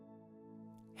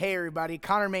Hey everybody,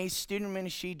 Connor Mays, Student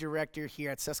Ministry Director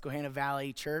here at Susquehanna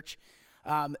Valley Church.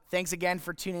 Thanks again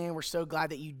for tuning in. We're so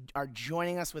glad that you are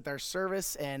joining us with our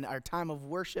service and our time of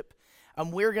worship.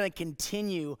 We're going to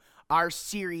continue our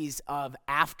series of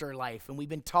Afterlife, and we've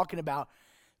been talking about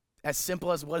as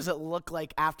simple as what does it look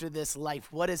like after this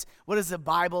life? What does the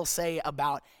Bible say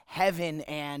about heaven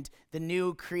and the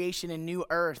new creation and new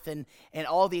earth and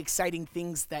all the exciting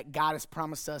things that God has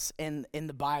promised us in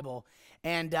the Bible?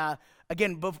 And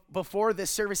again, before this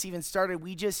service even started,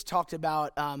 we just talked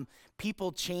about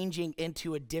people changing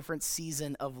into a different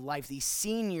season of life. These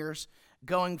seniors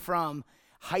going from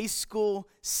high school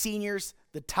seniors,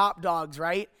 the top dogs,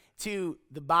 right, to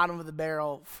the bottom of the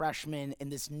barrel freshmen in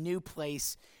this new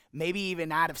place, maybe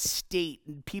even out of state,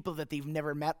 and people that they've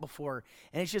never met before.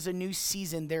 And it's just a new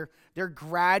season. They're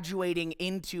graduating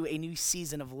into a new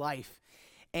season of life.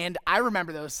 And I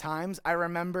remember those times. I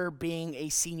remember being a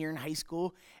senior in high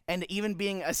school and even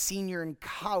being a senior in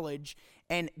college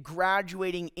and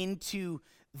graduating into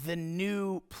the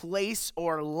new place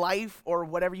or life or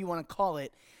whatever you want to call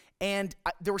it. And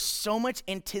there was so much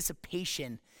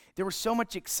anticipation. There was so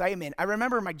much excitement. I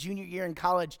remember my junior year in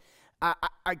college, I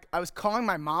was calling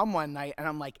my mom one night, and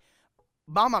I'm like,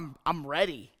 Mom, I'm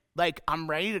ready. Like, I'm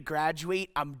ready to graduate.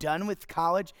 I'm done with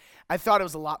college. I thought it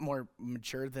was a lot more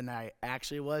mature than I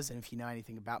actually was, and if you know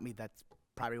anything about me, that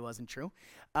probably wasn't true.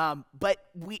 But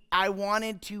I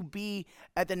wanted to be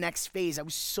at the next phase. I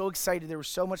was so excited. There was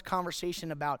so much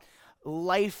conversation about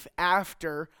life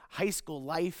after high school,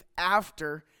 life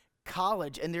after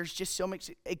college, and there's just so much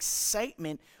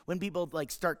excitement when people like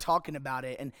start talking about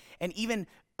it, and even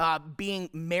being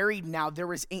married now. There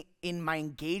was in my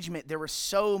engagement, there was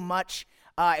so much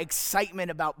excitement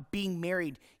about being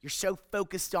married. You're so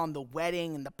focused on the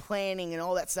wedding and the planning and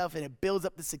all that stuff, and it builds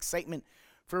up this excitement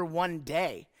for one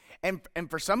day. And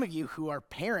for some of you who are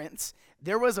parents,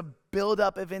 there was a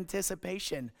buildup of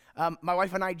anticipation. My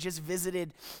wife and I just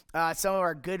visited some of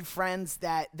our good friends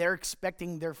that they're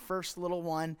expecting their first little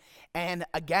one. And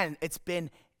again, it's been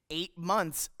 8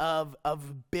 months of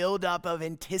buildup of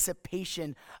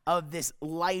anticipation of this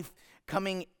life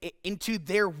coming into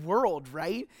their world,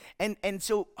 right? And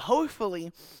so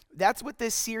hopefully that's what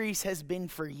this series has been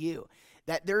for you,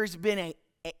 that there's been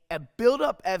a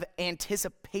buildup of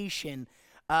anticipation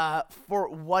for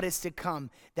what is to come,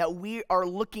 that we are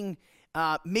looking,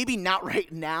 maybe not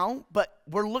right now, but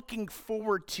we're looking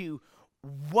forward to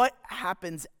what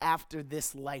happens after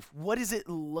this life. What does it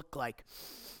look like?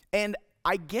 And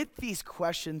I get these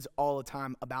questions all the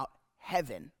time about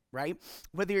heaven, right?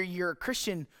 Whether you're a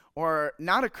Christian or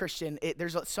not a Christian,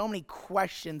 there's so many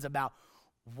questions about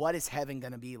what is heaven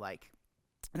going to be like.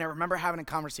 And I remember having a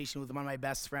conversation with one of my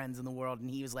best friends in the world, and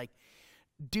he was like,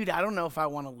 dude, I don't know if I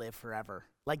want to live forever.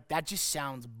 Like, that just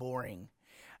sounds boring.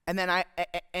 And then I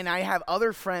have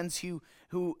other friends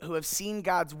who have seen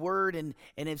God's word and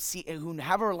who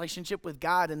have a relationship with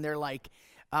God, and they're like,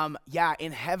 yeah,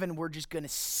 in heaven we're just going to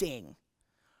sing.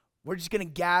 We're just going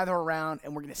to gather around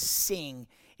and we're going to sing.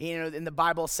 You know, and the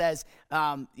Bible says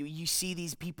you see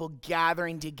these people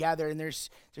gathering together, and they're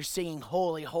singing,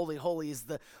 holy, holy, holy is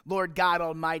the Lord God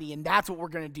Almighty, and that's what we're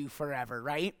going to do forever,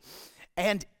 right?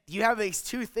 And you have these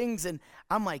two things, and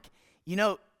I'm like, you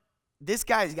know, this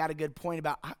guy's got a good point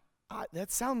about,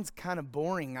 that sounds kind of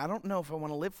boring. I don't know if I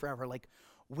want to live forever. Like,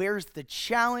 where's the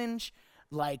challenge?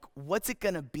 Like, what's it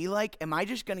going to be like? Am I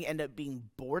just going to end up being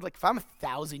bored? Like, if I'm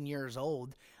 1,000 years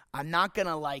old, I'm not going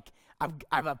to, like,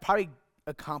 I've probably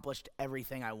accomplished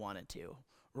everything I wanted to,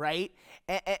 right?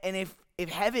 And if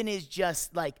heaven is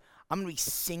just, like, I'm going to be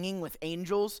singing with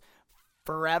angels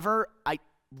forever, I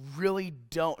really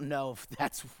don't know if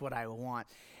that's what I want.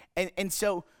 And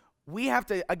so we have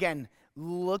to, again,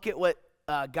 look at what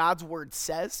God's word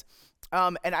says.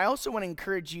 And I also want to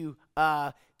encourage you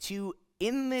to,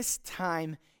 in this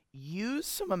time, use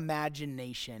some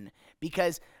imagination,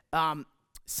 because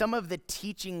some of the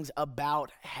teachings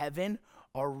about heaven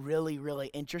are really, really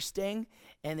interesting,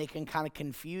 and they can kind of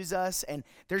confuse us. And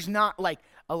there's not like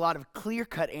a lot of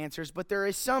clear-cut answers, but there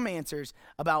is some answers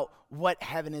about what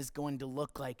heaven is going to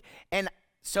look like. And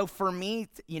so for me,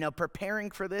 you know, preparing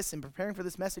for this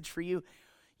message for you,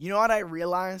 you know what I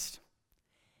realized?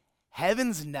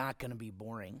 Heaven's not going to be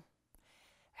boring.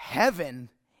 Heaven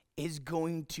is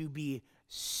going to be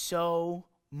so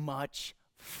much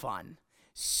fun,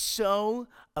 so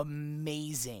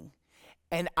amazing.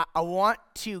 And I want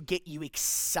to get you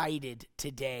excited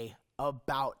today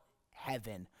about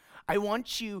heaven. I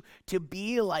want you to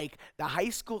be like the high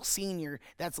school senior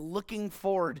that's looking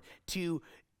forward to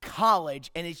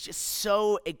college and is just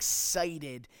so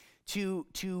excited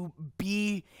to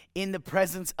be in the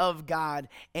presence of God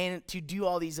and to do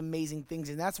all these amazing things.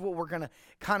 And that's what we're going to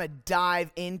kind of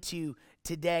dive into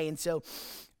today. And so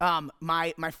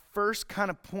my first kind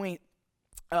of point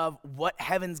of what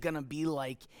heaven's going to be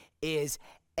like is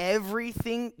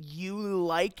everything you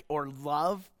like or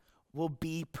love will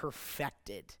be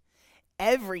perfected.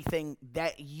 Everything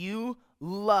that you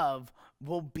love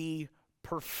will be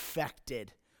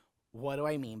perfected. What do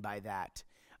I mean by that?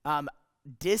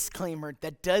 Disclaimer,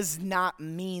 that does not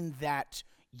mean that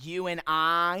you and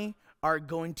I are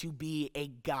going to be a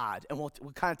God. And we'll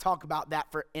kind of talk about that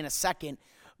in a second.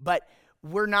 But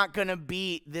we're not going to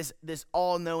be this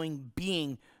all-knowing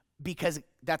being, because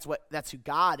that's who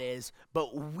God is.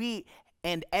 But we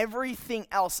and everything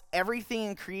else, everything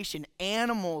in creation,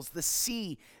 animals, the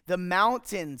sea, the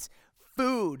mountains,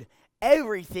 food,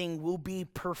 everything will be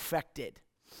perfected.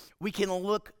 We can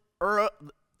look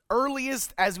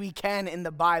earliest as we can in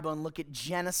the Bible and look at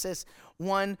Genesis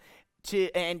 1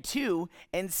 and 2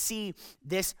 and see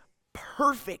this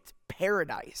perfect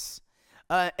paradise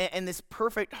and this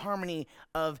perfect harmony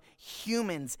of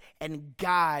humans and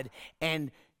God and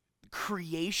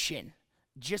creation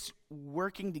just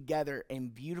working together in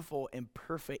beautiful and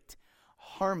perfect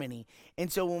harmony.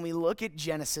 And so when we look at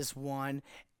Genesis 1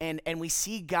 and we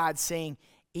see God saying,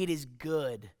 it is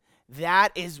good, that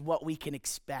is what we can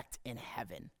expect in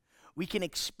heaven. We can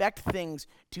expect things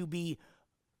to be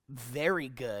very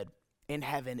good in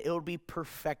heaven. It will be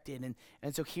perfected.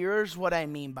 And so here's what I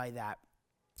mean by that.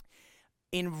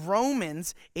 In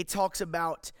Romans, it talks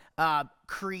about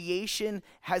creation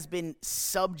has been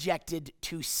subjected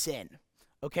to sin.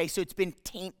 Okay, so it's been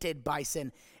tainted by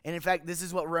sin. And in fact, this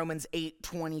is what Romans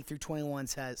 8:20 through 21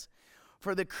 says.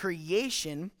 For the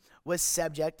creation was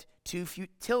subject to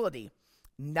futility,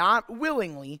 not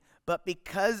willingly, but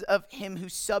because of him who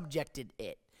subjected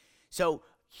it. So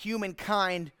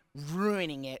humankind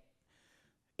ruining it,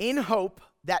 in hope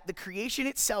that the creation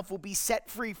itself will be set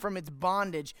free from its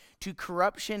bondage to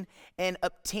corruption and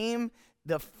obtain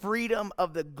the freedom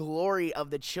of the glory of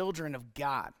the children of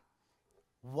God.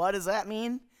 What does that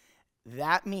mean?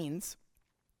 That means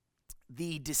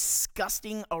the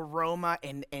disgusting aroma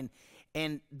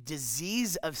and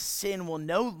disease of sin will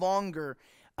no longer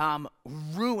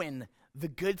ruin the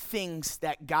good things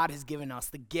that God has given us,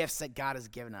 the gifts that God has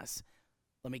given us.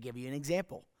 Let me give you an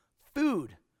example.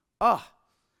 Food. Oh,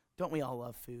 don't we all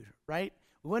love food, right?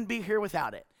 We wouldn't be here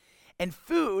without it. And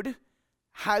food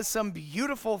has some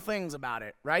beautiful things about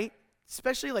it, right?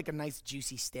 Especially like a nice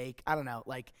juicy steak. I don't know,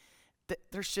 like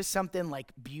there's just something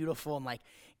like beautiful and like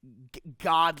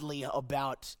godly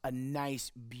about a nice,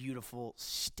 beautiful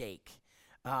steak.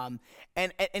 And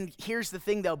here's the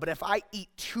thing though, but if I eat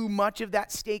too much of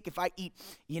that steak, if I eat,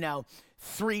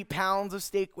 3 pounds of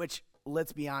steak, which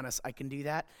let's be honest, I can do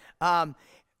that.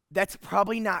 That's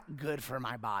probably not good for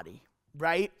my body,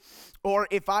 right? Or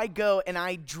if I go and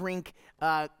I drink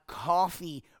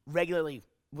coffee regularly,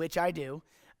 which I do,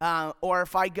 or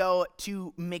if I go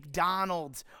to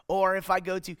McDonald's, or if I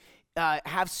go to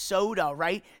have soda,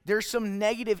 right? There's some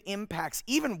negative impacts.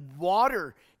 Even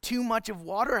water, too much of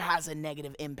water has a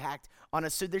negative impact on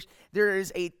us. So there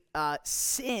is a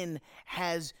sin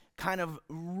has kind of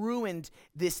ruined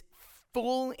this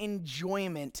full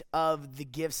enjoyment of the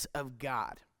gifts of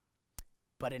God.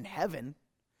 But in heaven,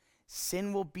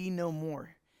 sin will be no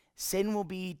more. Sin will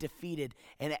be defeated,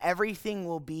 and everything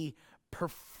will be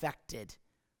perfected.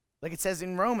 Like it says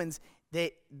in Romans,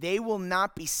 that they will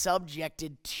not be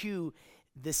subjected to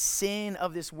the sin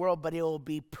of this world, but it will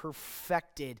be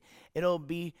perfected. It'll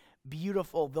be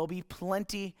beautiful. There'll be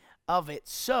plenty of it.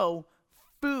 So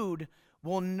food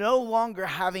will no longer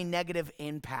have a negative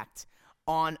impact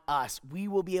on us. We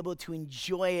will be able to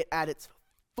enjoy it at its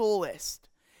fullest.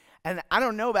 And I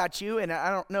don't know about you, and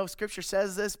I don't know if Scripture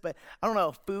says this, but I don't know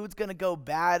if food's going to go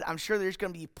bad. I'm sure there's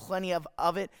going to be plenty of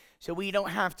it, so we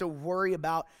don't have to worry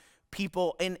about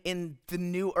people in the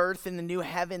new earth and the new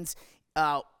heavens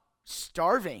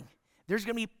starving. There's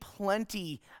going to be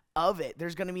plenty of it.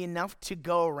 There's going to be enough to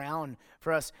go around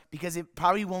for us because it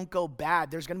probably won't go bad.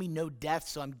 There's going to be no death,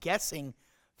 so I'm guessing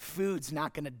food's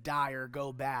not going to die or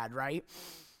go bad, right?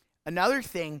 Another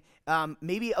thing,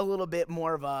 maybe a little bit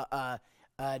more of a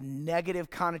negative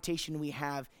connotation we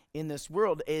have in this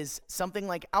world is something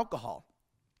like alcohol.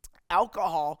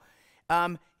 Alcohol,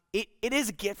 it is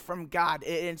a gift from God.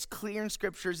 It's clear in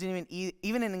scriptures,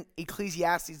 even in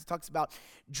Ecclesiastes, it talks about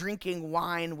drinking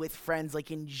wine with friends, like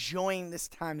enjoying this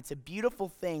time. It's a beautiful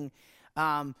thing.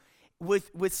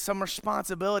 with some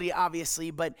responsibility,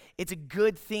 obviously, but it's a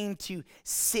good thing to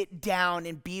sit down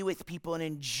and be with people and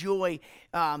enjoy.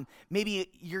 Maybe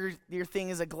your thing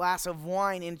is a glass of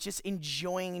wine and just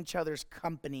enjoying each other's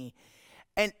company.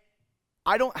 And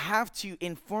I don't have to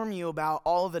inform you about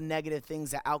all of the negative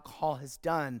things that alcohol has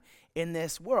done in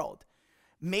this world.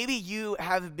 Maybe you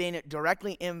have been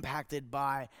directly impacted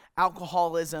by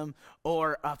alcoholism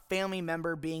or a family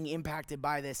member being impacted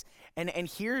by this. And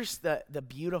here's the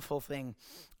beautiful thing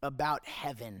about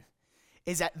heaven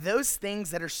is that those things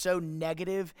that are so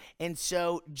negative and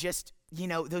so just,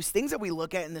 those things that we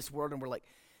look at in this world and we're like,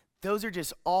 those are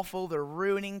just awful, they're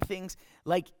ruining things.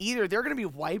 Like either they're going to be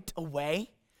wiped away,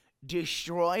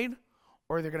 destroyed,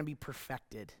 or they're going to be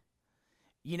perfected.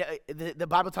 The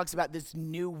Bible talks about this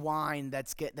new wine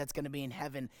that's going to be in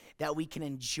heaven that we can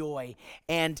enjoy.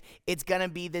 And it's going to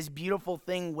be this beautiful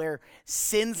thing where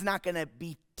sin's not going to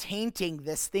be tainting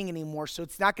this thing anymore. So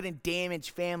it's not going to damage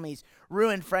families,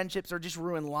 ruin friendships, or just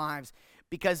ruin lives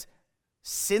because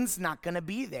sin's not going to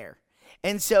be there.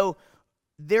 And so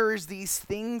there's these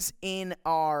things in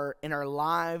our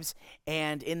lives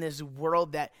and in this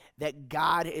world that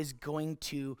God is going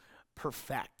to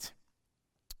perfect.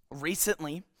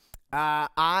 Recently,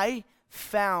 I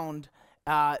found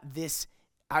this,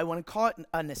 I want to call it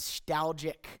a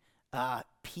nostalgic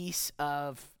piece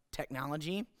of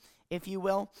technology, if you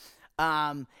will.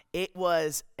 It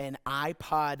was an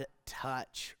iPod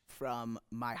Touch from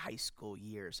my high school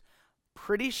years.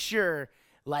 Pretty sure,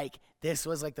 this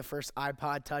was the first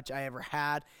iPod Touch I ever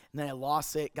had, and then I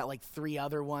lost it, got 3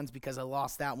 other ones because I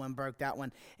lost that one, broke that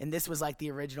one, and this was the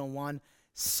original one.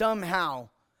 Somehow,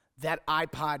 that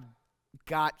iPod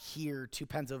got here to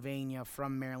Pennsylvania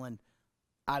from Maryland.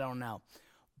 I don't know.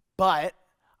 But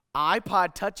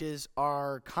iPod Touches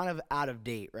are kind of out of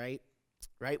date, right?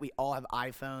 We all have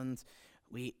iPhones.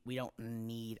 We don't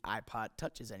need iPod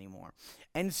Touches anymore.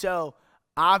 And so,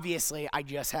 obviously, I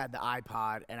just had the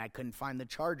iPod and I couldn't find the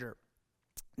charger.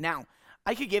 Now,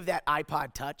 I could give that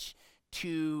iPod Touch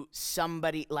to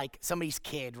somebody, somebody's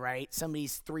kid, right?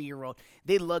 Somebody's 3-year-old.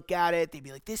 They look at it, they'd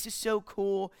be like, this is so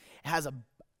cool. It has a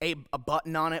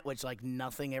button on it, which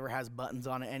nothing ever has buttons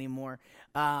on it anymore.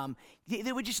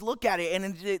 They would just look at it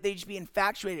and they'd just be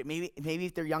infatuated. Maybe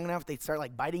if they're young enough, they'd start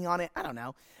biting on it. I don't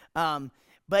know.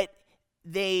 But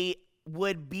they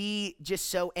would be just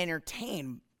so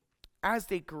entertained. As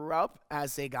they grew up,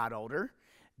 as they got older,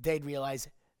 they'd realize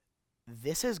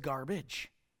this is garbage.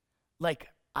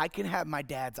 I can have my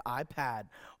dad's iPad,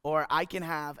 or I can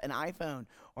have an iPhone,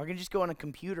 or I can just go on a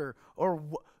computer, or,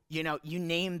 you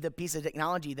name the piece of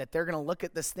technology that they're going to look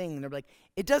at this thing and they're like,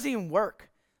 it doesn't even work.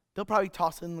 They'll probably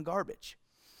toss it in the garbage.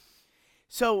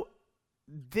 So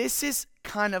this is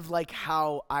kind of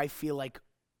how I feel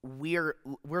we're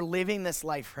living this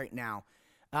life right now.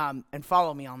 And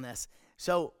follow me on this.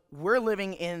 So we're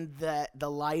living in the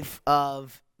life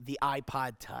of the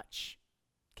iPod Touch,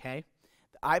 okay?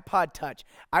 iPod Touch.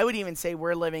 I would even say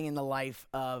we're living in the life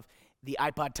of the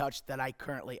iPod Touch that I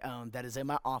currently own that is in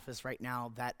my office right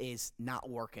now that is not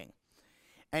working.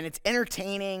 And it's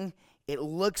entertaining. It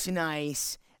looks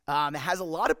nice. It has a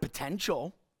lot of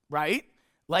potential, right?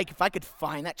 If I could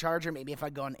find that charger, maybe if I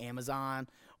go on Amazon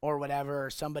or whatever, or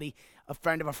somebody, a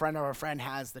friend of a friend or a friend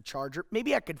has the charger,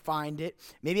 maybe I could find it.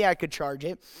 Maybe I could charge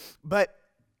it. But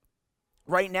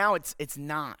right now it's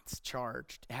not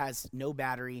charged. It has no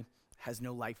battery. Has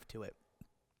no life to it.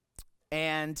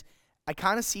 And I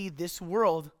kind of see this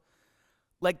world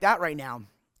like that right now.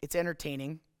 It's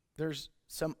entertaining. There's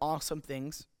some awesome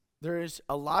things. There's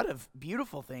a lot of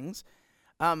beautiful things.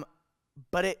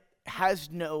 But it has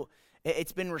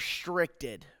it's been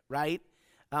restricted, right?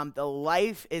 The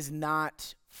life is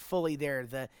not fully there.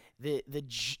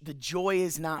 The joy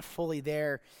is not fully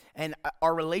there. And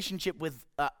our relationship with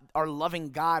our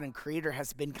loving God and Creator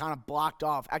has been kind of blocked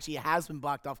off. Actually, it has been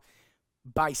blocked off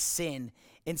by sin.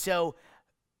 And so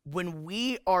when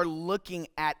we are looking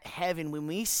at heaven, when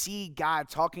we see God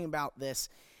talking about this,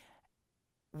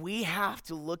 we have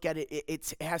to look at it.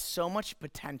 It has so much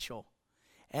potential.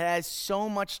 It has so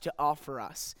much to offer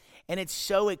us. And it's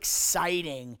so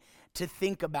exciting to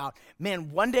think about. Man,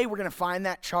 one day we're going to find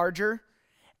that charger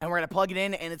and we're going to plug it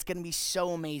in and it's going to be so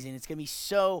amazing. It's going to be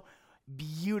so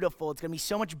beautiful. It's going to be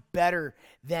so much better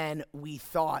than we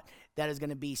thought that is going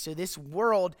to be. So this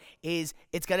world it's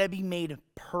going to be made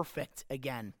perfect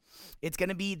again. It's going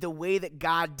to be the way that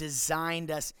God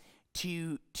designed us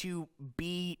to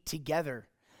be together.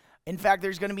 In fact,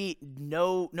 there's going to be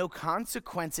no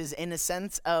consequences in a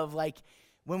sense of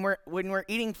When we're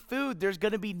eating food, there's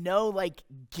going to be no like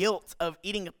guilt of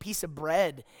eating a piece of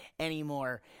bread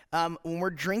anymore. When we're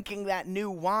drinking that new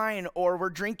wine, or we're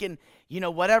drinking,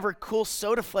 whatever cool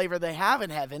soda flavor they have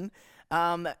in heaven,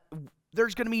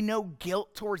 there's going to be no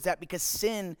guilt towards that, because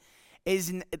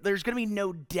there's going to be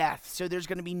no death. So there's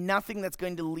going to be nothing that's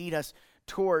going to lead us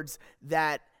towards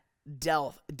that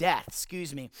death,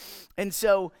 excuse me. And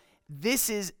so this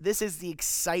is the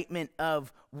excitement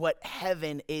of what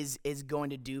heaven is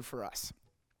going to do for us.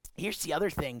 Here's the other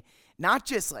thing, not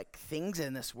just like things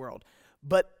in this world,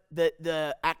 but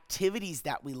the activities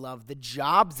that we love, the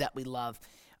jobs that we love,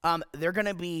 they're going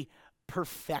to be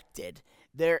perfected.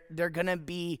 They're going to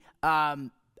be,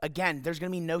 again, there's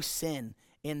going to be no sin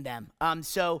in them.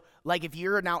 So like if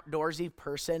you're an outdoorsy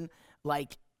person,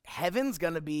 like heaven's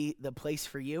going to be the place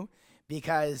for you,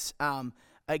 because,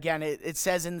 again, it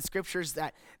says in the scriptures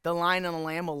that the lion and the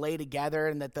lamb will lay together,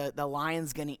 and that the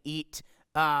lion's going to eat,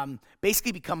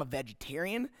 basically become a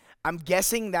vegetarian. I'm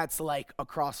guessing that's like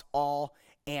across all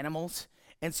animals.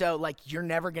 And so like you're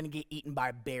never going to get eaten by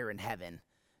a bear in heaven.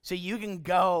 So you can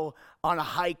go on a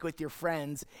hike with your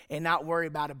friends and not worry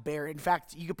about a bear. In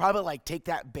fact, you could probably like take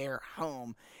that bear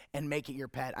home and make it your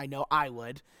pet. I know I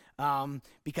would,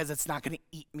 because it's not going to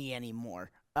eat me anymore.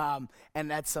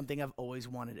 And that's something I've always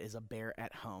wanted, is a bear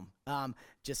at home.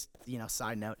 Just,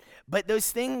 side note. But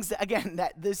those things, again,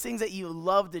 those things that you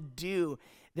love to do,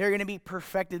 they're going to be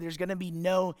perfected. There's going to be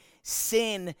no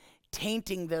sin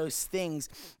tainting those things.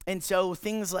 And so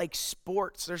things like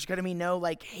sports, there's going to be no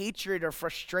like hatred or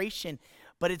frustration,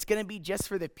 but it's going to be just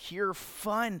for the pure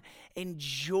fun and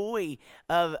joy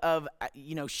of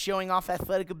showing off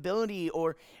athletic ability,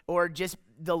 or just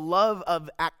the love of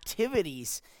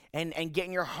activities and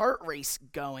getting your heart race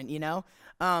going,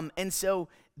 and so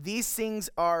these things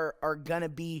are going to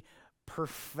be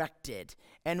perfected.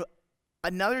 And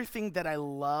another thing that I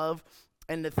love,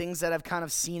 and the things that I've kind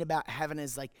of seen about heaven,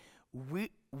 is like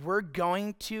we're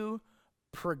going to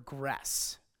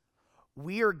progress.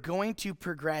 We are going to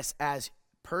progress as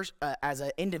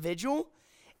an individual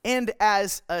and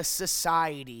as a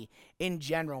society in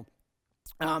general.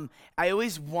 I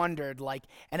always wondered, like,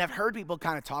 and I've heard people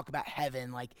kind of talk about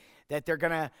heaven, like that they're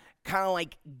gonna kind of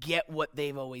like get what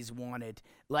they've always wanted.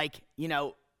 Like,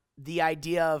 the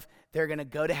idea of they're gonna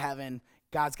go to heaven,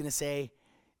 God's gonna say,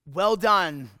 "Well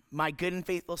done, my good and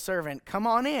faithful servant, come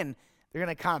on in." They're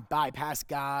going to kind of bypass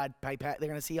God. They're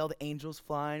going to see all the angels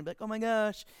flying. Be like, oh my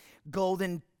gosh,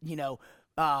 golden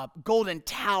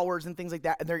towers and things like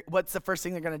that. And what's the first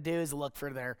thing they're going to do is look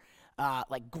for their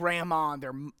like grandma and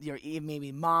their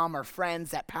maybe mom or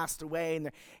friends that passed away. And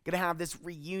they're going to have this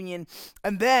reunion.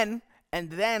 And then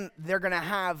they're going to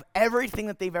have everything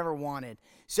that they've ever wanted.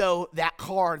 So that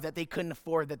car that they couldn't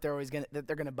afford, that they're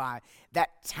going to buy,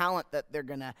 that talent that they're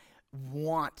going to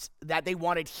want, that they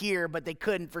wanted here but they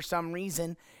couldn't for some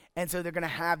reason, and so they're gonna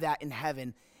have that in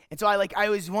heaven. And so I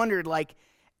always wondered, like,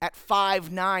 at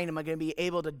 5'9", am I gonna be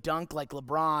able to dunk like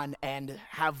LeBron and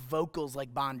have vocals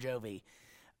like Bon Jovi?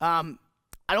 I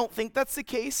don't think that's the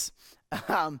case,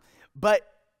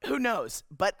 but who knows?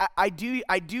 But I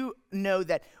do know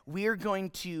that we're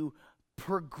going to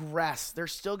progress.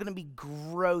 There's still gonna be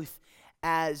growth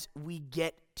as we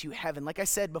get to heaven. Like I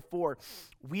said before,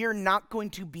 we are not going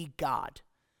to be God.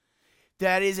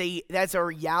 That's a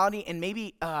reality, and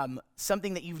maybe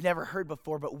something that you've never heard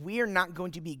before, but we are not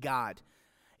going to be God.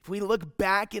 If we look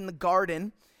back in the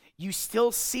garden, you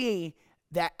still see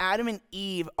that Adam and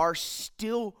Eve are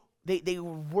still, they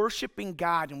were worshiping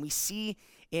God, and we see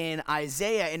in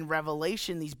Isaiah and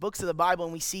Revelation, these books of the Bible,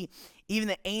 and we see even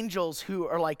the angels, who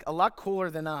are like a lot cooler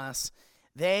than us,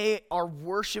 they are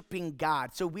worshiping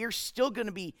God. So we're still going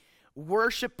to be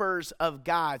worshipers of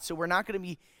God. So we're not going to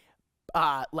be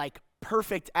like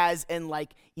perfect, as in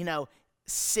like,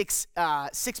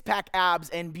 six-pack abs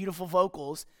and beautiful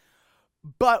vocals,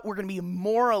 but we're going to be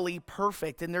morally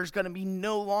perfect, and there's going to be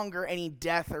no longer any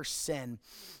death or sin.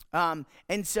 And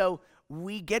so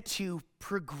we get to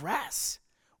progress.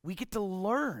 We get to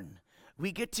learn.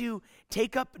 We get to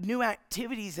take up new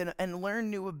activities and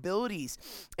learn new abilities.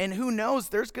 And who knows,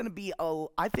 there's going to be,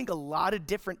 I think, a lot of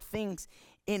different things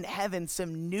in heaven,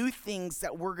 some new things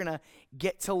that we're going to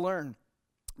get to learn.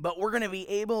 But we're going to be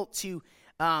able to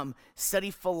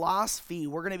study philosophy.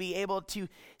 We're going to be able to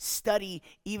study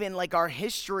even like our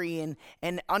history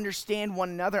and understand one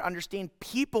another, understand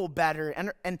people better.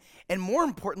 And more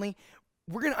importantly,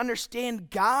 we're going to understand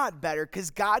God better,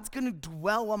 because God's going to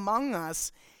dwell among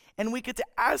us. And we get to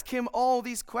ask him all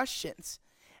these questions.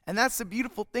 And that's the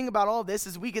beautiful thing about all this,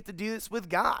 is we get to do this with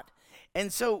God.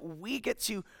 And so we get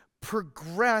to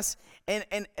progress, and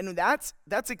that's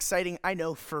exciting, I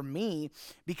know, for me,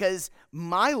 because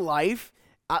my life,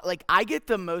 like, I get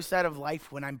the most out of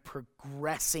life when I'm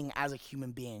progressing as a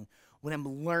human being, when I'm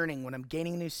learning, when I'm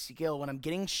gaining a new skill, when I'm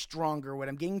getting stronger, when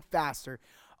I'm getting faster,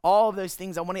 all of those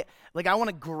things. I want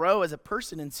to grow as a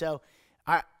person. And so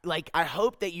I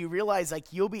hope that you realize,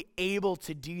 like, you'll be able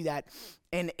to do that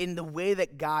and in the way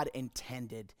that God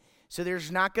intended. So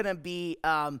there's not going to be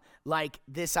like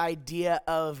this idea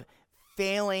of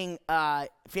failing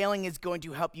is going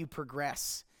to help you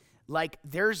progress. Like,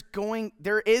 there is going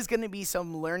to be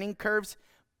some learning curves,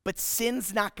 but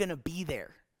sin's not going to be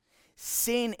there.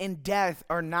 Sin and death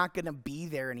are not going to be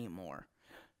there anymore.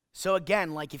 So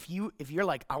again, like, if you're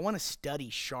like, I want to study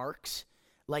sharks,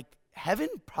 like, heaven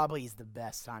probably is the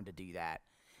best time to do that.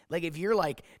 Like, if you're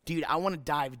like, dude, I want to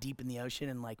dive deep in the ocean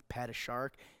and, like, pet a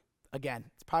shark, again,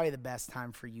 it's probably the best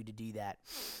time for you to do that.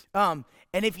 And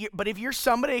if you're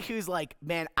somebody who's like,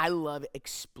 man, I love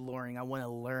exploring, I want to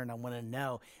learn, I want to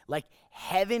know, like,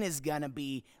 heaven is gonna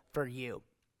be for you.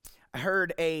 I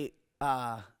heard a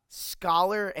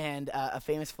scholar and a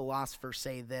famous philosopher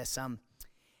say this: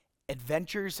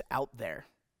 adventures out there,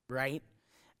 right?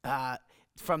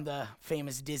 From the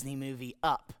famous Disney movie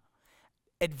Up.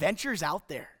 Adventures out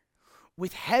there.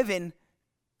 With heaven,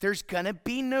 there's gonna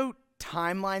be no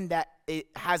timeline that it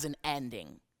has an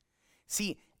ending.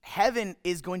 See, heaven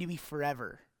is going to be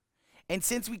forever. And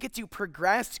since we get to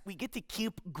progress, we get to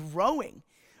keep growing.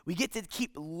 We get to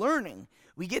keep learning.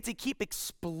 We get to keep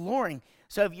exploring.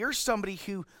 So if you're somebody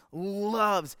who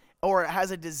loves or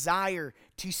has a desire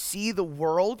to see the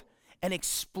world and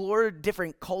explore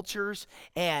different cultures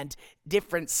and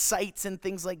different sites and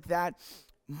things like that,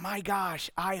 my gosh,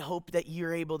 I hope that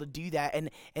you're able to do that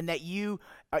and that you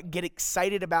get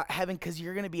excited about heaven, because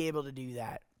you're going to be able to do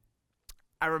that.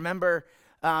 I remember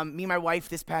me and my wife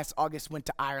this past August went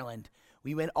to Ireland.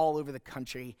 We went all over the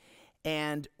country,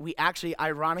 and we actually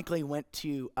ironically went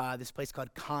to this place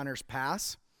called Connors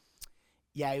Pass.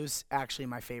 Yeah, it was actually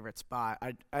my favorite spot.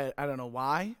 I don't know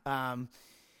why,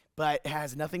 but it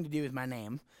has nothing to do with my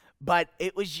name. But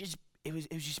it was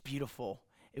just beautiful.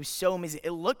 It was so amazing.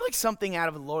 It looked like something out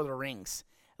of The Lord of the Rings.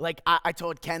 Like, I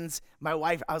told my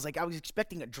wife, I was like, I was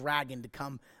expecting a dragon to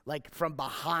come, like, from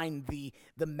behind the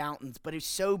mountains. But it's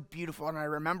so beautiful. And I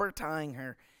remember telling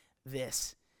her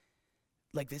this.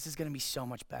 Like, this is going to be so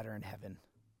much better in heaven.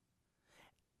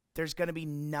 There's going to be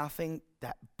nothing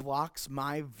that blocks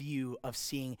my view of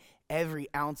seeing every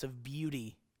ounce of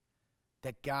beauty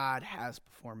that God has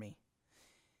before me.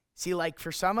 See, like,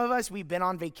 for some of us, we've been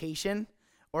on vacation,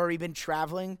 or we've been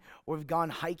traveling, or we've gone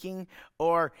hiking,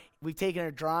 or we've taken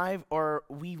a drive, or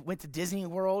we went to Disney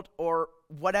World, or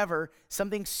whatever,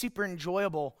 something super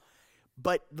enjoyable.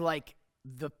 But, like,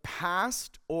 the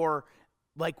past, or,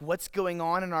 like, what's going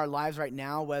on in our lives right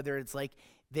now, whether it's, like,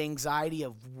 the anxiety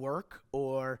of work,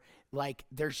 or, like,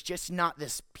 there's just not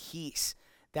this peace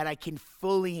that I can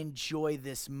fully enjoy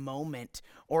this moment,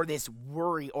 or this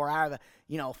worry, or I have a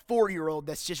 4-year-old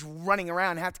that's just running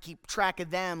around and have to keep track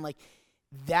of them, like,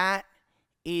 that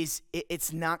is,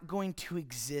 it's not going to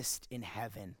exist in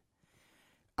heaven.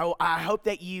 I hope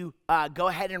that you go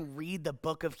ahead and read the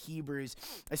book of Hebrews,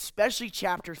 especially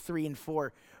chapter 3 and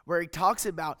 4, where he talks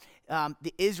about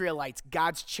the Israelites,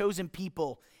 God's chosen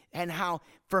people, and how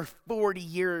for 40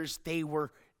 years they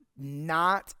were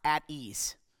not at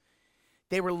ease.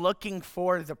 They were looking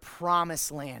for the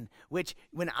promised land, which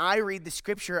when I read the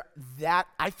scripture, that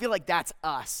I feel like that's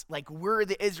us. Like, we're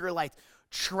the Israelites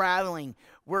traveling,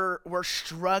 we're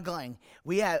struggling,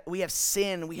 we have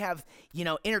sin, we have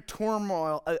inner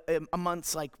turmoil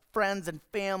amongst, like, friends and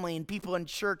family and people in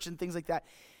church and things like that,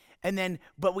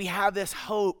 but we have this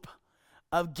hope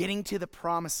of getting to the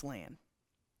promised land,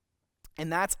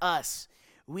 and that's us.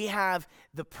 We have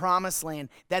the promised land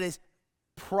that is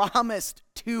promised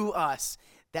to us,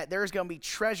 that there's going to be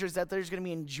treasures, that there's going to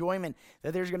be enjoyment,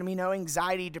 that there's going to be no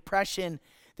anxiety, depression,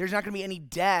 there's not going to be any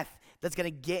death that's going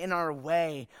to get in our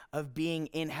way of being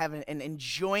in heaven and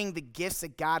enjoying the gifts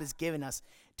that God has given us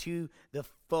to the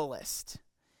fullest.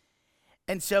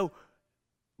 And so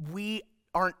we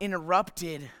aren't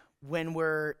interrupted when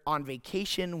we're on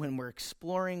vacation, when we're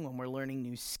exploring, when we're learning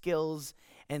new skills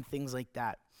and things like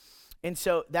that. And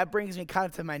so that brings me kind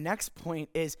of to my next point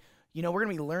is, we're going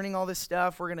to be learning all this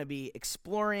stuff. We're going to be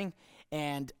exploring,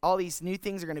 and all these new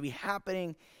things are going to be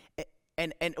happening.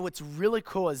 And what's really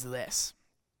cool is this.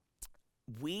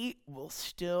 We will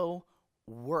still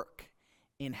work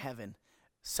in heaven.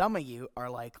 Some of you are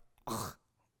like, ugh,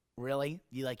 really?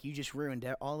 You just ruined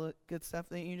all the good stuff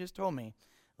that you just told me.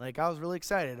 Like, I was really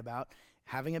excited about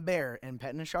having a bear and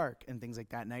petting a shark and things like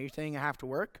that. Now you're saying I have to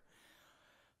work?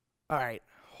 All right,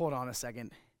 hold on a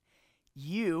second.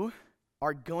 You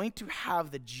are going to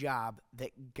have the job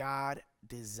that God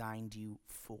designed you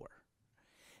for.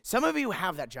 Some of you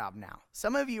have that job now.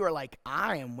 Some of you are like,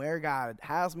 I am where God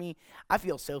has me. I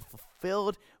feel so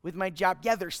fulfilled with my job.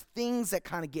 Yeah, there's things that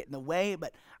kind of get in the way,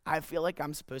 but I feel like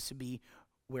I'm supposed to be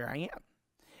where I am.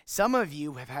 Some of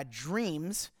you have had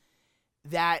dreams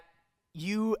that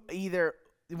you either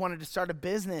wanted to start a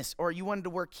business or you wanted to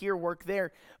work here, work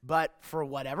there, but for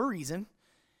whatever reason,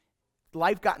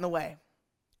 life got in the way.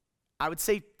 I would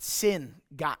say sin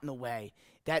got in the way.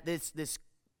 That this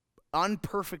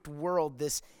unperfect world,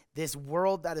 this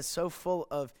world that is so full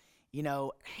of,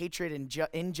 hatred and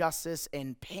injustice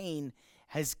and pain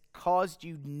has caused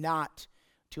you not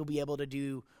to be able to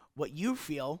do what you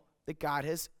feel that God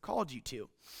has called you to.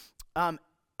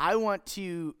 I want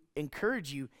to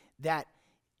encourage you that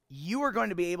you are going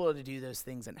to be able to do those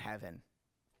things in heaven.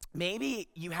 Maybe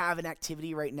you have an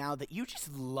activity right now that you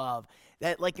just love.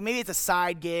 That, like, maybe it's a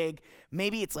side gig.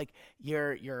 Maybe it's like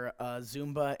you're a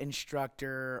Zumba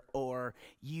instructor, or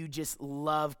you just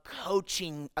love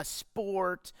coaching a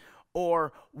sport,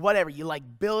 or whatever. You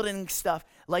like building stuff.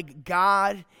 Like,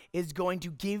 God is going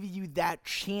to give you that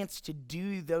chance to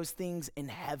do those things in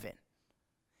heaven.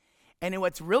 And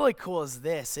what's really cool is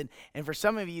this, and for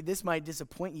some of you, this might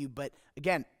disappoint you, but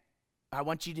again, I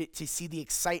want you to see the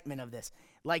excitement of this.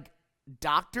 Like,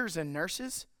 doctors and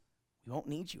nurses, we won't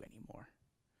need you anymore.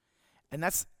 And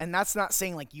that's not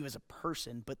saying like you as a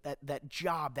person, but that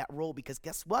job, that role, because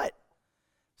guess what?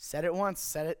 Said it once,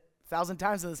 said it 1,000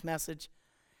 times in this message.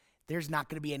 There's not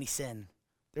going to be any sin.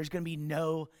 There's going to be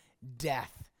no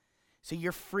death. So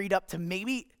you're freed up to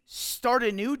maybe start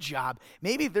a new job.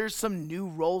 Maybe there's some new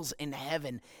roles in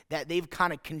heaven that they've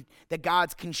that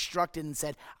God's constructed and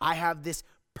said, I have this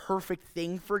perfect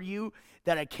thing for you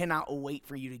that I cannot wait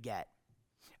for you to get.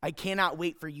 I cannot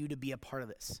wait for you to be a part of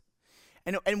this.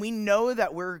 And we know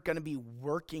that we're going to be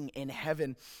working in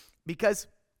heaven because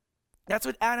that's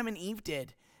what Adam and Eve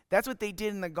did. That's what they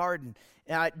did in the garden.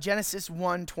 Genesis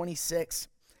 1:26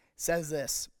 says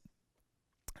this.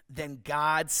 Then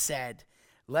God said,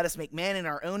 let us make man in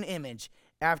our own image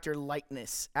after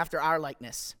our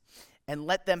likeness, and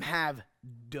let them have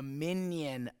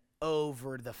dominion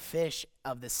over the fish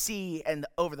of the sea and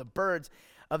over the birds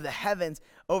of the heavens,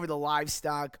 over the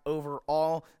livestock, over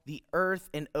all the earth,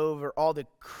 and over all the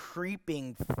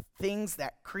creeping things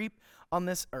that creep on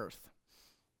this earth.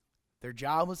 Their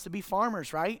job was to be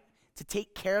farmers, right? To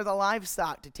take care of the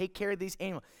livestock, to take care of these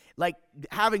animals. Like,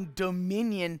 having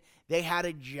dominion, they had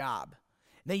a job.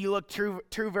 Then you look two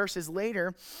verses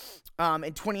later,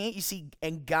 in 28, you see,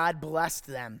 and God blessed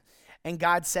them. And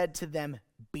God said to them,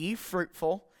 be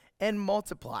fruitful and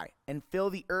multiply, and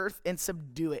fill the earth and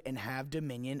subdue it, and have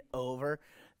dominion over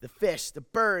the fish, the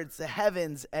birds, the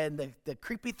heavens, and the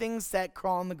creepy things that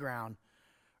crawl on the ground,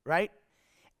 right?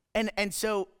 And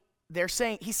so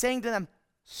he's saying to them,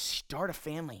 start a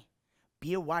family,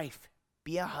 be a wife,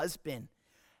 be a husband,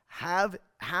 have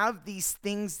these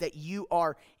things that you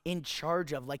are in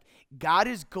charge of. Like, God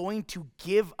is going to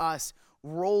give us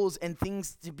roles and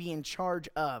things to be in charge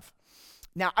of.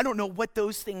 Now, I don't know what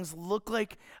those things look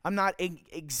like. I'm not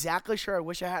exactly sure. I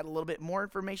wish I had a little bit more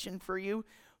information for you.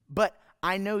 But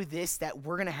I know this, that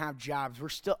we're going to have jobs. We're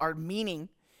still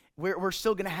we're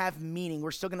still going to have meaning.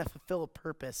 We're still going to fulfill a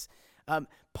purpose.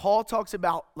 Paul talks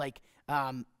about,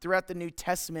 throughout the New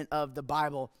Testament of the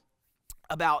Bible,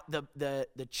 about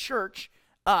the church,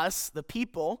 us, the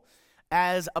people,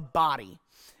 as a body.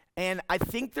 And I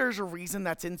think there's a reason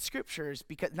that's in scriptures,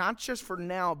 because not just for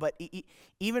now, but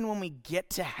even when we get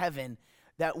to heaven,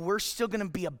 that we're still going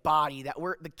to be a body, that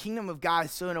the kingdom of God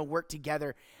is still going to work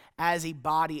together as a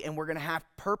body, and we're going to have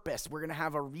purpose. We're going to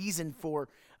have a reason for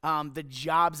the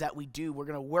jobs that we do. We're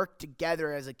going to work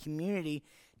together as a community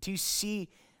to see,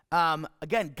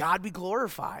 again, God be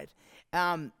glorified.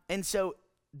 And so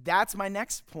that's my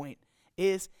next point,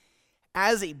 is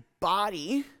as a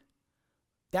body,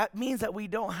 that means that we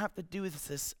don't have to do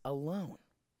this alone.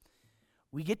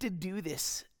 We get to do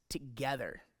this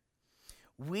together.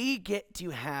 We get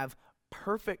to have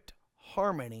perfect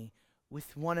harmony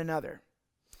with one another.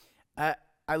 I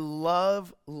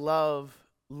love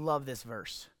this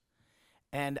verse.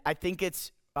 And I think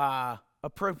it's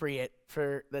appropriate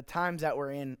for the times that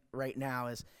we're in right now,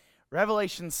 is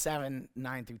Revelation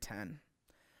 7:9-10.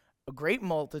 A great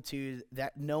multitude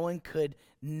that no one could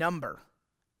number,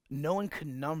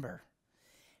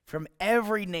 from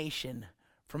every nation,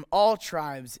 from all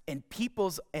tribes and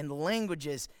peoples and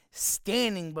languages,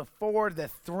 standing before the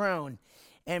throne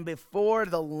and before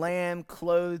the Lamb,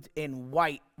 clothed in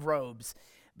white robes.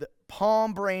 the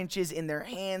palm branches in their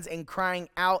hands and crying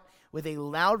out with a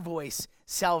loud voice,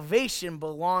 "Salvation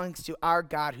belongs to our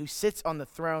God who sits on the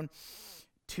throne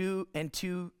to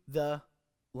the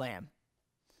Lamb."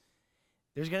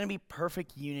 There's going to be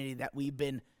perfect unity that we've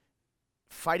been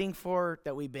fighting for,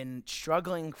 that we've been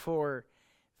struggling for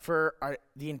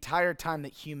the entire time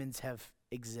that humans have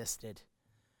existed.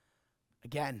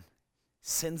 Again,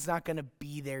 sin's not going to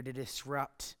be there to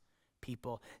disrupt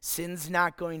people. Sin's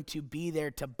not going to be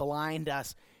there to blind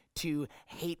us to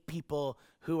hate people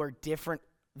who are different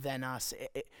than us.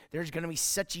 There's going to be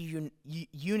such a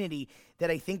unity that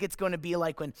I think it's going to be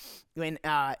like when in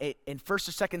 1st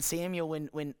or 2nd Samuel, when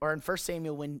in 1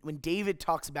 Samuel, when David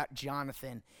talks about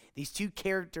Jonathan, these two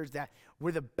characters that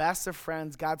were the best of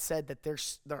friends. God said that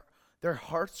their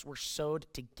hearts were sewed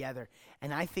together,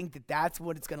 and I think that that's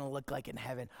what it's going to look like in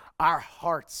heaven. Our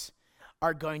hearts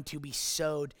are going to be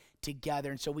sewed together,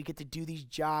 and so we get to do these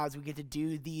jobs, we get to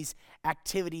do these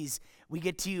activities, we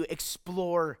get to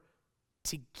explore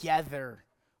together,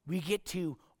 we get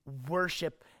to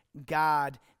worship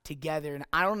God together. And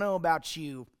I don't know about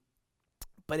you,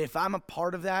 but if I'm a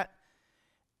part of that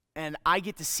and I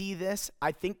get to see this,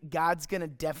 I think God's going to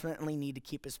definitely need to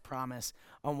keep his promise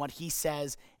on what he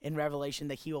says in Revelation,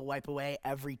 that he will wipe away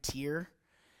every tear,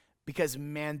 because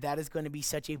man, that is going to be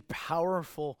such a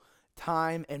powerful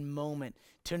time and moment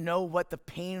to know what the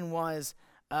pain was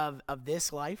of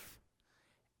this life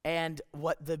and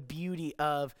what the beauty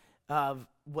of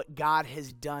what God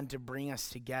has done to bring us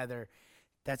together.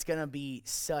 That's going to be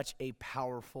such a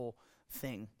powerful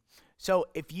thing. So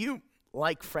if you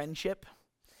like friendship,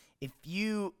 if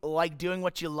you like doing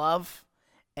what you love,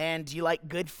 and you like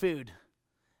good food,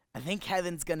 I think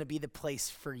heaven's going to be the place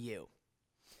for you.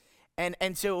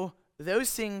 And so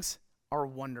those things are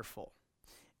wonderful.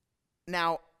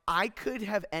 Now, I could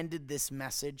have ended this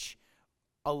message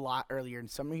a lot earlier, and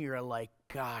some of you are like,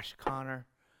 "Gosh, Connor,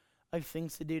 I have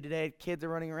things to do today. Kids are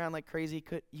running around like crazy.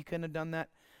 You couldn't have done that."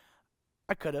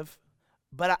 I could have,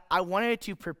 but I wanted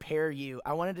to prepare you.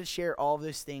 I wanted to share all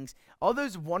those things, all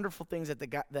those wonderful things that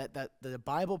the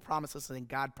Bible promises us and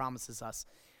God promises us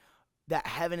that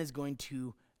heaven is going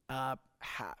to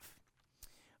have.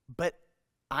 But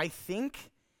I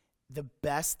think the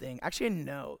best thing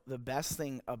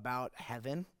about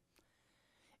heaven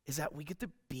is that we get to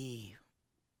be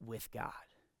with God.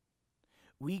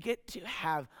 We get to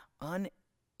have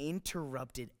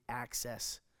uninterrupted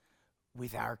access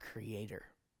with our Creator.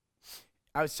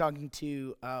 I was talking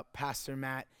to Pastor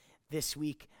Matt this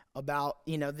week about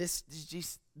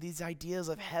these ideas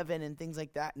of heaven and things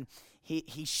like that, and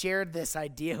he shared this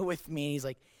idea with me. And he's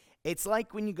like, it's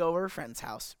like when you go over a friend's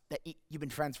house that you've been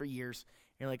friends for years.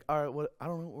 You're like, all right, I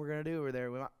don't know what we're gonna do over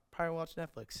there. We might probably watch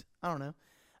Netflix. I don't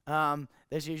know.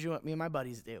 That's usually what me and my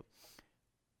buddies do.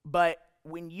 But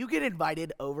when you get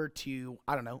invited over to,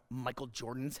 I don't know, Michael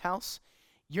Jordan's house,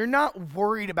 you're not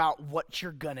worried about what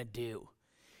you're gonna do.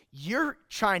 You're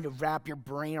trying to wrap your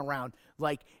brain around,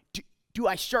 like, do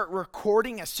I start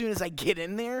recording as soon as I get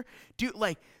in there? Do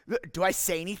I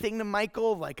say anything to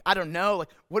Michael? Like, I don't know. Like,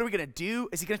 what are we going to do?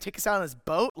 Is he going to take us out on his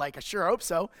boat? Like, I sure hope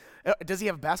so. Does he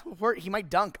have a basketball court? He might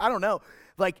dunk. I don't know.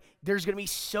 Like, there's going to be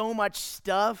so much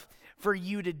stuff for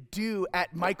you to do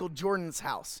at Michael Jordan's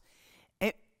house.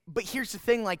 But here's the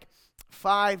thing, like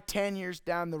 5-10 years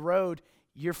down the road,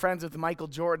 you're friends with Michael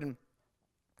Jordan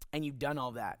and you've done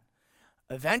all that.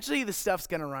 Eventually the stuff's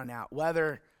going to run out.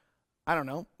 Whether, I don't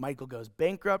know, Michael goes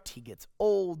bankrupt, he gets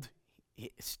old, his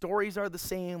stories are the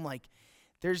same. Like,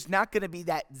 there's not going to be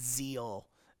that zeal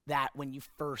that when you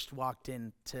first walked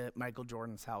into Michael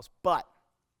Jordan's house. But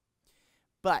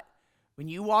when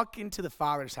you walk into the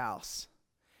Father's house,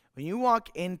 when you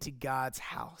walk into God's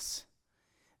house,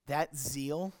 that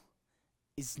zeal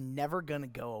is never going to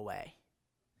go away.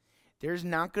 There's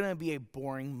not going to be a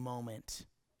boring moment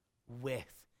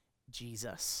with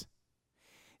Jesus.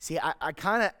 See, I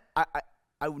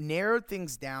narrowed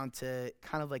things down to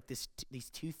kind of like these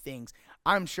two things.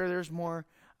 I'm sure there's more.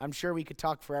 I'm sure we could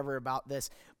talk forever about this,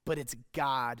 but it's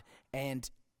God, and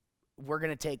we're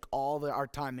going to take all our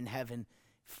time in heaven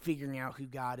figuring out who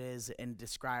God is and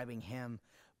describing him.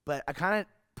 But I kind of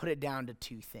put it down to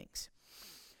two things.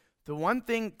 The one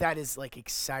thing that is like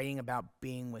exciting about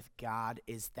being with God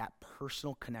is that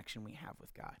personal connection we have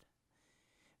with God.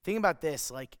 Think about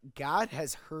this, like, God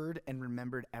has heard and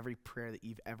remembered every prayer that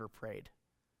you've ever prayed.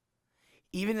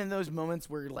 Even in those moments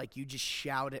where, like, you just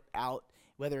shout it out,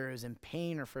 whether it was in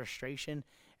pain or frustration,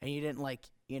 and you didn't, like,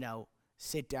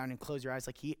 sit down and close your eyes.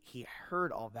 Like, he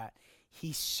heard all that.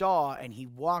 He saw and he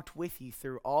walked with you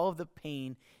through all of the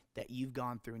pain that you've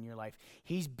gone through in your life.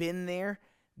 He's been there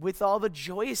with all the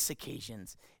joyous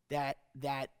occasions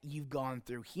that you've gone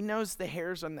through. He knows the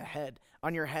hairs on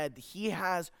your head. He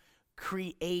has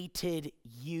created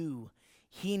you.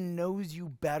 He knows you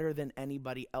better than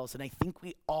anybody else. And I think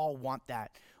we all want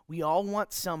that. We all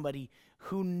want somebody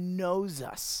who knows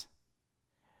us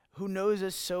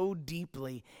so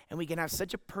deeply, and we can have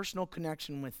such a personal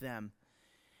connection with them.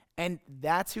 And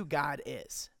that's who God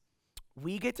is.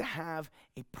 We get to have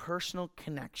a personal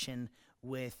connection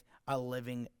with a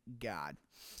living God.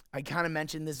 I kind of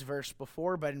mentioned this verse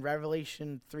before, but in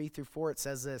Revelation 3-4, it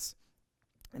says this,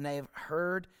 "And I have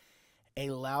heard a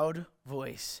loud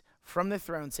voice from the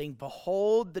throne saying,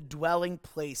 'Behold, the dwelling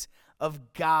place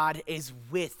of God is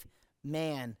with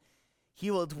man. He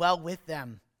will dwell with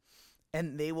them,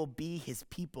 and they will be his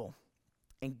people.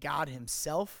 And God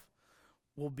himself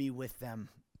will be with them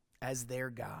as their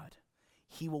God.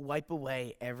 He will wipe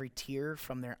away every tear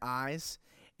from their eyes,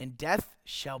 and death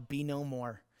shall be no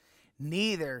more.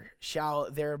 Neither shall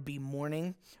there be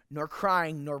mourning, nor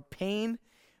crying, nor pain,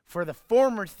 for the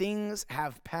former things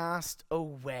have passed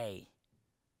away.'"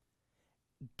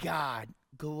 God,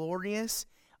 glorious,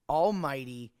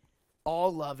 almighty,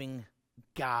 all-loving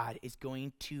God is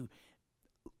going to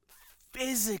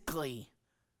physically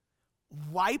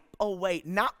wipe away,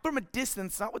 not from a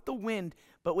distance, not with the wind,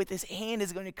 but with his hand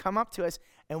is going to come up to us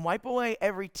and wipe away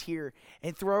every tear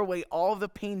and throw away all the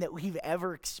pain that we've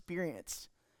ever experienced.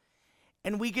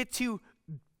 And we get to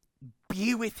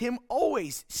be with him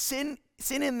always. Sin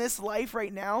in this life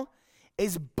right now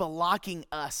is blocking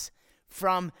us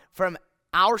from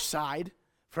our side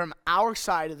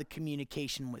of the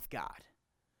communication with God.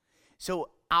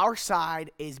 So our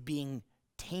side is being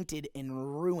tainted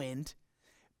and ruined,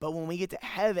 but when we get to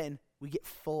heaven, we get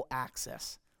full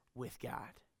access with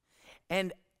God.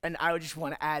 And I would just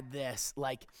want to add this,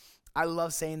 like, I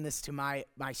love saying this to my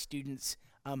students.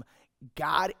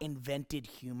 God invented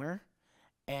humor,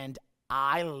 and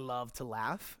I love to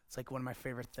laugh. It's like one of my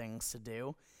favorite things to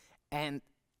do. And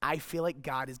I feel like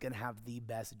God is going to have the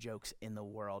best jokes in the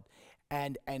world.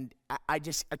 And I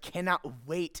cannot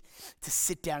wait to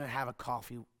sit down and have a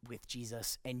coffee with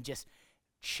Jesus and just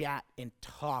chat and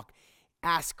talk,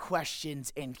 ask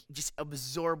questions, and just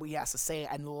absorb what he has to say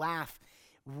and laugh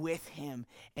with him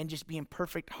and just be in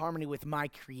perfect harmony with my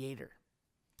Creator.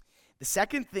 The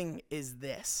second thing is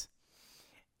this.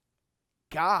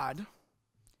 God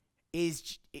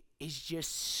is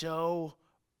just so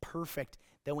perfect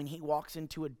that when he walks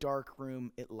into a dark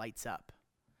room, it lights up.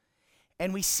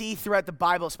 And we see throughout the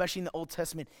Bible, especially in the Old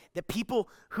Testament, that people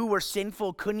who were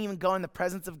sinful couldn't even go in the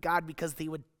presence of God because they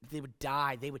would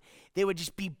die. They would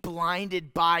just be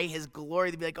blinded by his glory.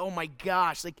 They'd be like, "Oh my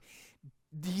gosh, like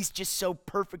he's just so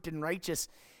perfect and righteous."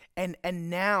 And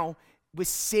now with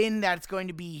sin that's going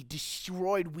to be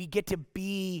destroyed, we get to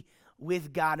be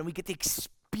with God and we get to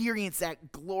experience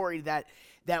that glory, that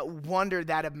wonder,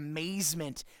 that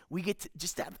amazement. We get to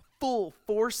just have full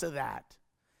force of that.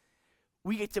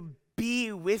 We get to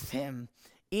be with him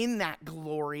in that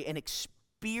glory and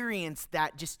experience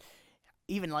that just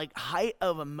even like height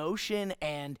of emotion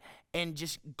and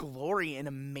just glory and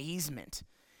amazement.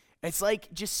 It's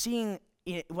like just seeing,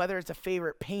 whether it's a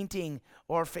favorite painting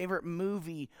or a favorite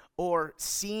movie or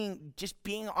just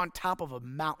being on top of a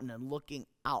mountain and looking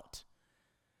out.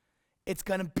 It's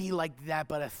going to be like that,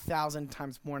 but 1,000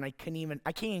 times more. And I can't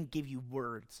even give you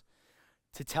words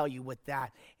to tell you what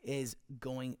that is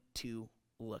going to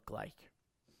look like.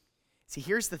 See,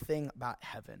 here's the thing about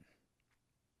heaven.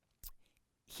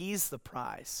 He's the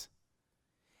prize.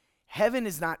 Heaven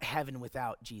is not heaven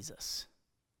without Jesus.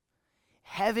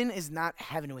 Heaven is not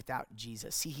heaven without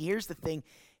Jesus. See, here's the thing.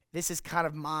 This is kind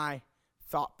of my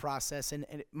thought process, and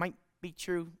it might be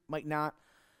true, might not.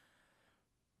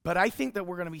 But I think that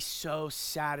we're going to be so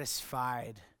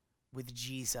satisfied with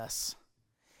Jesus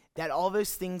that all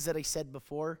those things that I said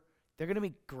before, they're going to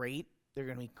be great, they're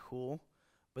going to be cool,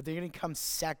 but they're going to come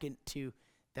second to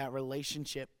that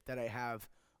relationship that I have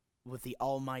with the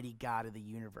almighty God of the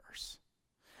universe.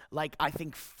 Like, I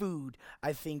think food,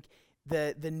 I think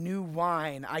the new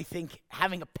wine, I think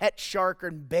having a pet shark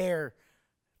and bear,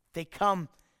 they come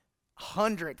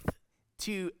 100th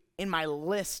in my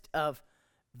list of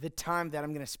the time that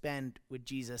I'm going to spend with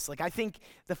Jesus. Like, I think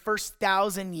the first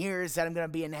 1,000 years that I'm going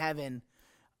to be in heaven,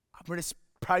 I'm going to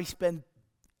probably spend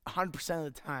 100%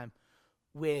 of the time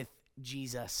with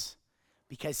Jesus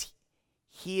because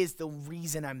he is the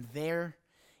reason I'm there.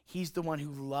 He's the one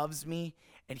who loves me,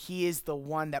 and he is the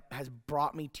one that has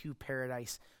brought me to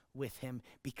paradise with him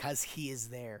because he is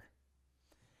there.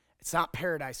 It's not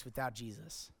paradise without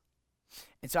Jesus.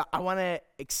 And so I want to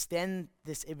extend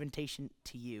this invitation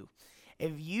to you.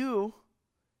 If you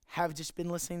have just been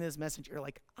listening to this message, you're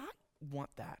like, want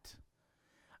that.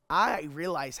 I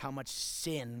realize how much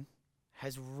sin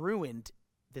has ruined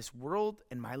this world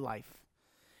and my life.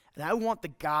 And I want the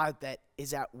God that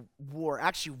is at war,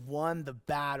 actually won the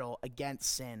battle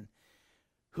against sin,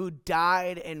 who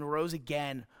died and rose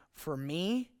again for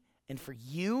me and for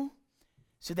you,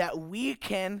 so that we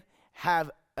can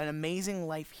have an amazing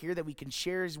life here, that we can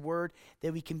share his word,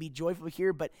 that we can be joyful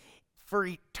here. But for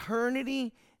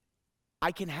eternity,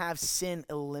 I can have sin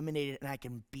eliminated and I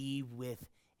can be with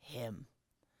him.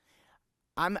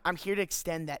 I'm here to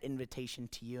extend that invitation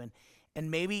to you.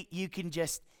 And maybe you can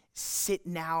just sit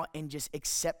now and just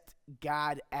accept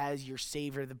God as your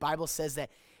Savior. The Bible says that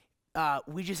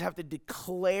we just have to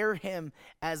declare him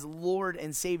as Lord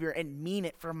and Savior and mean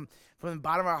it from the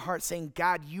bottom of our heart, saying,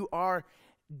 God, you are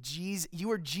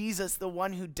Jesus, the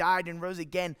one who died and rose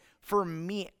again for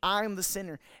me. I'm the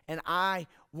sinner, and I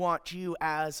want you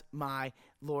as my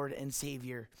Lord and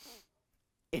Savior.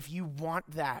 If you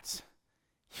want that,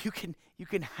 you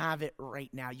can have it right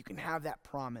now. You can have that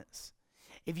promise.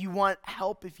 If you want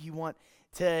help, if you want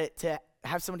to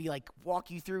have somebody like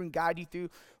walk you through and guide you through,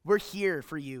 we're here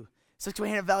for you.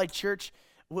 Susquehanna Valley Church,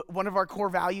 one of our core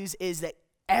values is that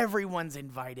everyone's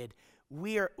invited.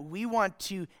 We want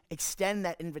to extend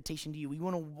that invitation to you. We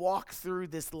want to walk through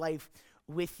this life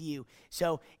with you.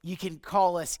 So you can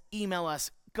call us, email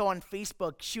us, go on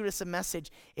Facebook, shoot us a message.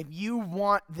 If you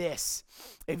want this,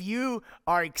 if you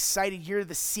are excited, you're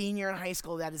the senior in high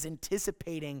school that is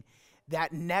anticipating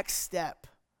that next step,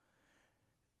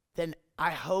 then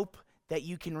I hope that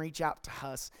you can reach out to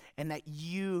us and that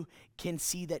you can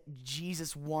see that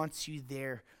Jesus wants you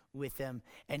there with him.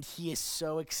 And he is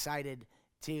so excited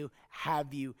to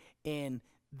have you in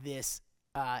this,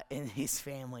 in his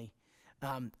family.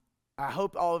 I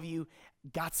hope all of you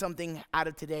got something out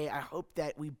of today. I hope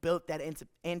that we built that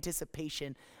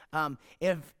anticipation.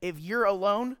 If you're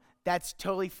alone, that's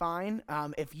totally fine.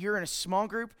 If you're in a small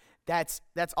group, that's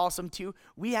awesome too.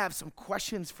 We have some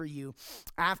questions for you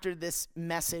after this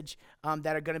message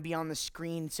that are going to be on the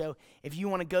screen. So if you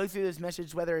want to go through those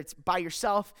messages, whether it's by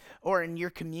yourself or in your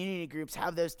community groups,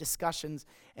 have those discussions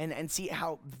and see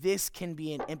how this can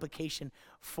be an implication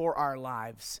for our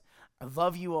lives. I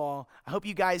love you all. I hope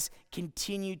you guys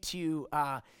continue to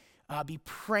be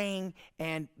praying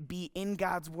and be in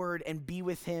God's word and be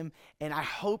with him. And I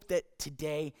hope that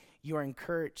today you are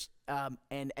encouraged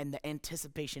and the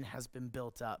anticipation has been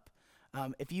built up.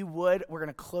 If you would, we're going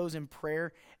to close in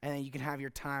prayer and then you can have your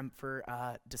time for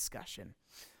discussion.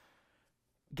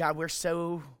 God, we're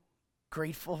so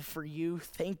grateful for you.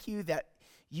 Thank you that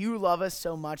you love us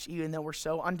so much, even though we're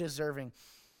so undeserving,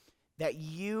 that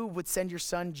you would send your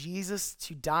son Jesus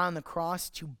to die on the cross,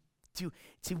 to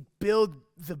build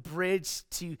the bridge,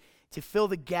 to fill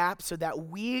the gap so that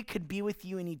we could be with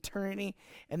you in eternity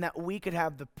and that we could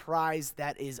have the prize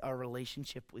that is our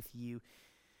relationship with you.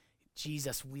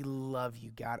 Jesus, we love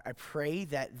you, God. I pray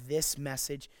that this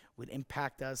message would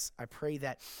impact us. I pray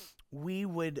that we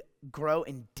would grow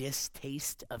in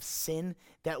distaste of sin,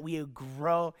 that we would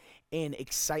grow in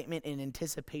excitement and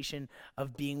anticipation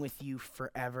of being with you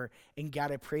forever. And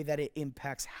God, I pray that it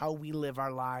impacts how we live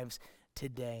our lives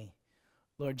today.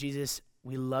 Lord Jesus,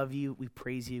 we love you, we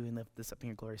praise you, and lift this up in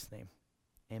your glorious name.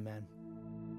 Amen.